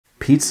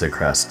Pizza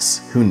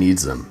crusts, who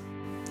needs them?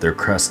 They're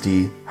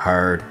crusty,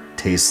 hard,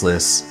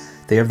 tasteless.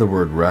 They have the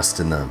word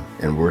rust in them,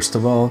 and worst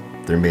of all,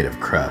 they're made of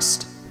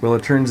crust. Well,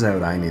 it turns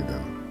out I need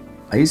them.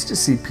 I used to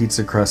see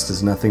pizza crust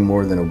as nothing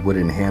more than a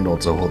wooden handle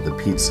to hold the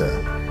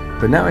pizza,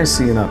 but now I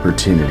see an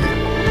opportunity.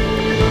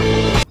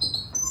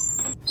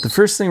 The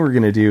first thing we're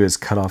going to do is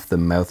cut off the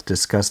mouth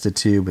disgusted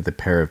tube with a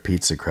pair of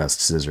pizza crust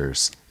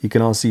scissors. You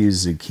can also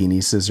use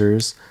zucchini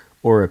scissors,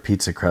 or a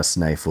pizza crust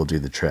knife will do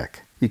the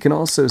trick. You can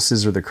also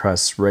scissor the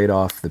crusts right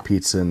off the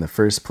pizza in the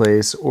first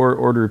place, or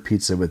order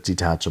pizza with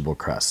detachable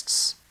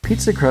crusts.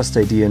 Pizza crust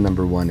idea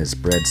number 1 is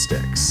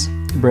breadsticks.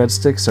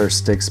 Breadsticks are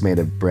sticks made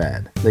of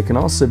bread. They can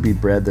also be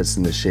bread that's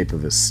in the shape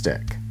of a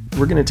stick.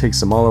 We're going to take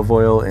some olive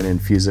oil and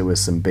infuse it with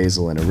some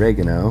basil and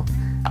oregano.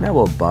 Now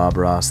we'll Bob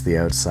Ross the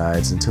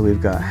outsides until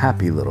we've got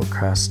happy little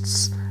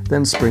crusts,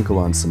 then sprinkle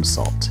on some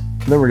salt.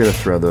 Then we're going to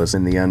throw those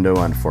in the undo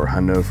on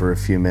 400 for a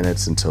few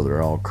minutes until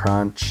they're all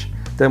crunch.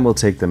 Then we'll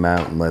take them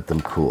out and let them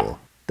cool.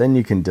 Then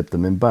you can dip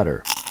them in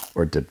butter,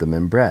 or dip them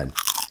in bread,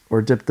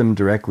 or dip them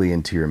directly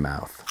into your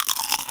mouth.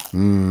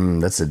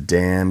 That's a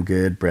damn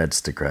good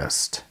breadstick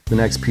crust. The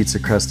next pizza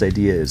crust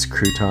idea is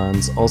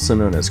croutons, also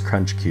known as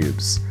crunch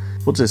cubes.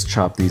 We'll just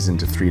chop these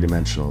into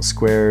 3-dimensional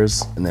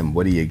squares, and then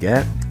what do you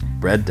get?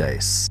 Bread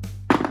dice.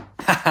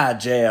 Haha,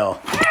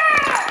 jail.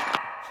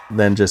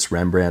 Then just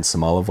Rembrandt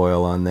some olive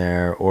oil on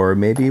there, or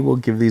maybe we'll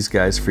give these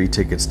guys free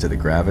tickets to the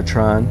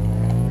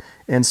Gravitron,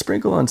 and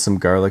sprinkle on some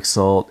garlic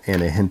salt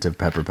and a hint of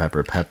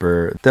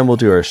pepper. Then we'll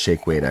do our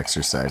shake weight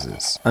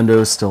exercises.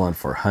 Undo still on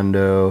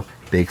 400,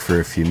 bake for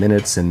a few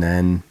minutes, and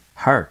then,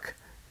 hark,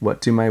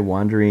 what do my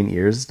wandering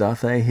ears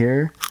doth I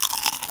hear?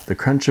 The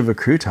crunch of a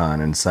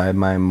crouton inside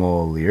my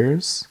mole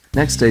ears?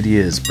 Next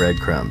idea is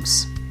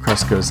breadcrumbs.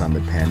 Crust goes on the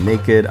pan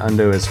naked,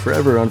 undo is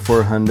forever on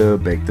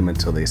 400, bake them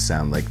until they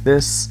sound like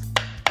this.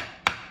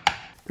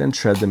 Then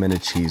shred them in a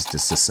cheese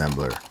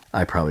disassembler.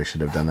 I probably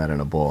should have done that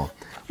in a bowl.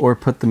 Or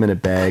put them in a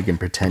bag and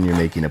pretend you're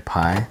making a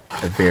pie,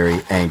 a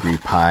very angry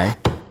pie.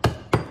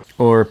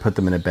 Or put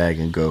them in a bag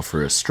and go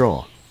for a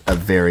stroll, a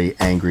very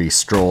angry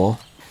stroll.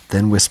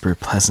 Then whisper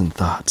pleasant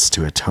thoughts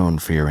to atone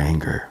for your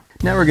anger.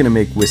 Now we're going to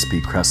make wispy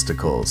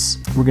crusticles.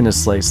 We're going to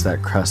slice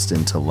that crust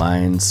into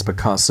lines,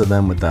 Picasso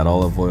them with that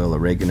olive oil,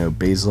 oregano,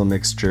 basil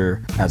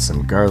mixture, add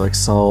some garlic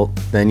salt,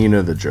 then you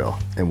know the drill.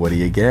 And what do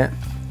you get?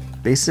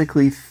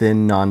 Basically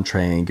thin,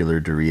 non-triangular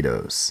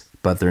Doritos.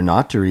 But they're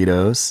not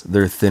Doritos,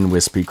 they're thin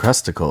wispy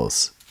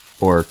crusticles,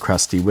 or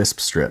crusty wisp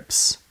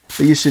strips.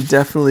 But you should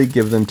definitely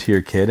give them to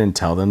your kid and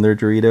tell them they're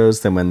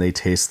Doritos, then when they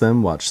taste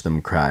them, watch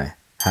them cry.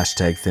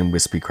 Hashtag thin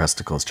wispy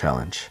crusticles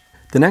challenge.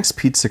 The next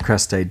pizza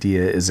crust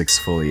idea is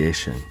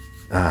exfoliation.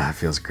 It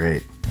feels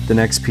great. The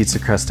next pizza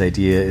crust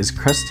idea is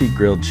crusty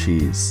grilled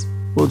cheese.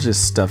 We'll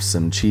just stuff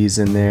some cheese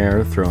in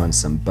there, throw on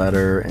some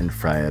butter, and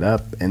fry it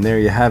up, and there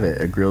you have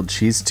it, a grilled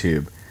cheese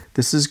tube.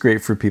 This is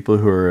great for people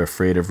who are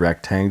afraid of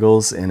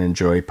rectangles and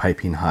enjoy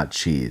piping hot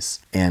cheese,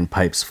 and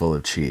pipes full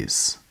of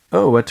cheese.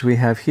 Oh, what do we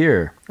have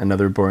here?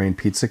 Another boring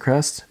pizza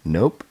crust?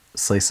 Nope.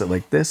 Slice it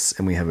like this,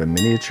 and we have a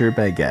miniature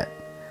baguette.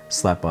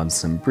 Slap on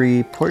some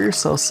brie, pour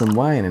yourself some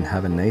wine, and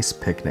have a nice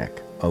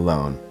picnic.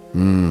 Alone.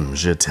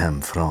 Je t'aime,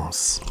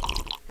 France.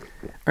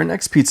 Our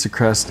next pizza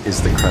crust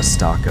is the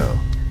Crustaco.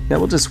 Now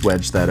we'll just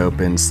wedge that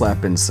open,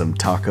 slap in some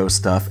taco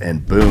stuff,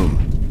 and boom,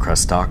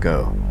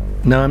 Crustaco.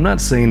 Now, I'm not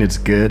saying it's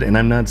good, and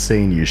I'm not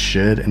saying you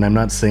should, and I'm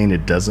not saying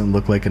it doesn't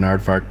look like an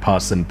aardvark,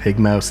 possum, pig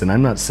mouse, and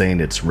I'm not saying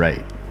it's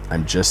right.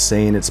 I'm just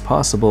saying it's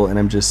possible, and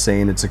I'm just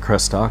saying it's a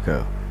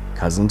Crustaco.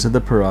 Cousin to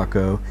the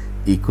Paracco,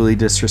 equally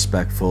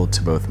disrespectful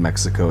to both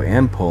Mexico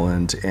and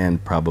Poland,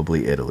 and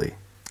probably Italy.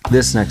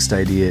 This next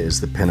idea is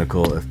the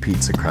pinnacle of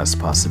pizza crust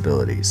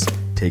possibilities.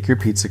 Take your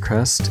pizza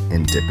crust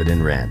and dip it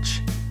in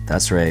ranch.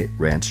 That's right,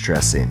 ranch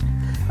dressing.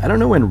 I don't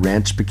know when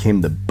ranch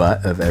became the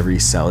butt of every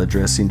salad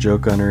dressing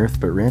joke on earth,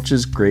 but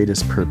ranch's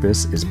greatest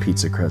purpose is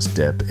pizza crust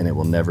dip, and it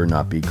will never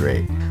not be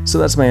great. So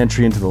that's my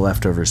entry into the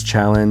leftovers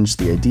challenge.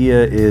 The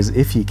idea is,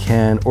 if you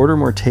can, order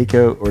more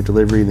takeout or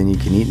delivery than you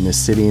can eat in a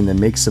sitting,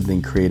 then make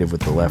something creative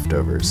with the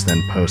leftovers,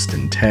 then post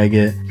and tag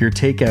it. Your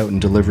takeout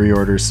and delivery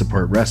orders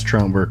support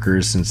restaurant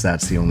workers, since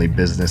that's the only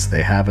business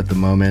they have at the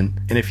moment.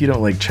 And if you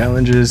don't like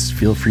challenges,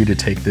 feel free to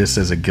take this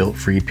as a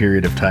guilt-free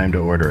period of time to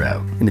order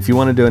out. And if you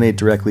want to donate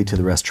directly to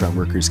the Restaurant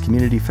Workers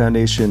Community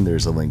Foundation,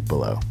 there's a link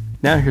below.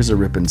 Now here's a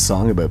rippin'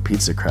 song about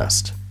pizza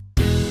crust.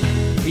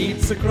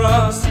 Pizza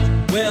crust,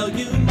 well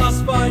you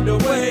must find a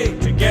way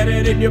to get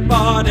it in your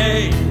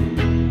body.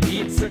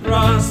 Pizza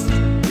crust,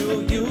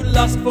 do you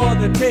lust for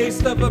the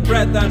taste of a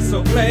bread that's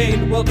so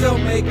plain? Well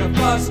don't make a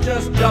fuss,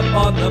 just jump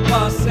on the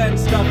bus and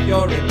stuff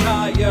your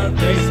entire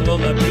face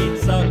full of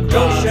pizza crust.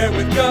 Don't share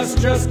with Gus,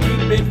 just keep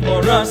it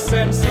for us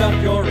and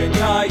stuff your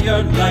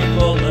entire life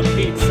full of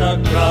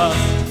pizza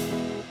crust.